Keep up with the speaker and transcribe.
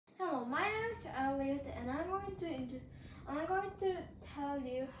name is Elliot, and I'm going to tell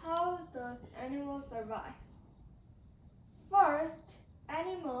you how does animals survive. First,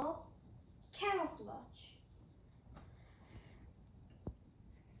 animal camouflage.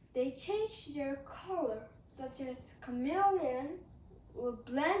 They change their color, such as chameleon will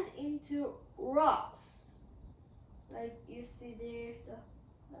blend into rocks. Like you see there,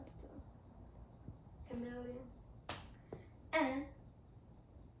 that's the chameleon. And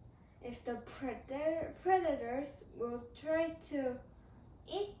if the predators will try to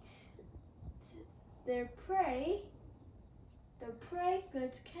eat their prey, the prey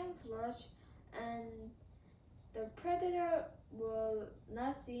could camouflage and the predator will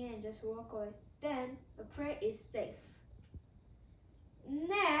not see and just walk away. Then the prey is safe.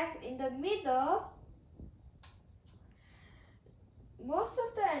 Next, in the middle, most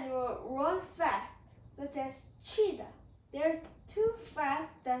of the animals run fast, such as cheetah. They're too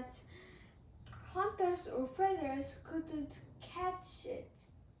fast that hunters or predators couldn't catch it.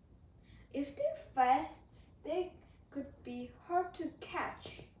 If they're fast, they could be hard to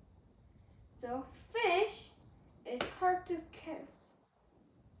catch. So fish is hard to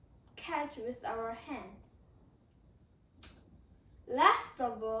catch with our hand. Last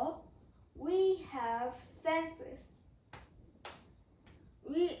of all, we have senses.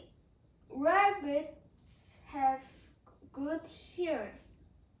 Rabbits have good hearing.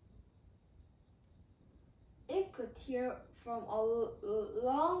 It could hear from a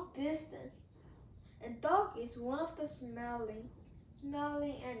long distance. And dog is one of the smelling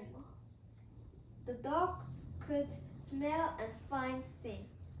animal. The dogs could smell and find things.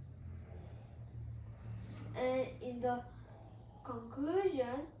 And in the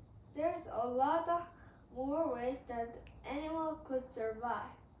conclusion, there's a lot of more ways that animal could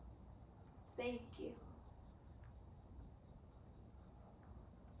survive. Thank you.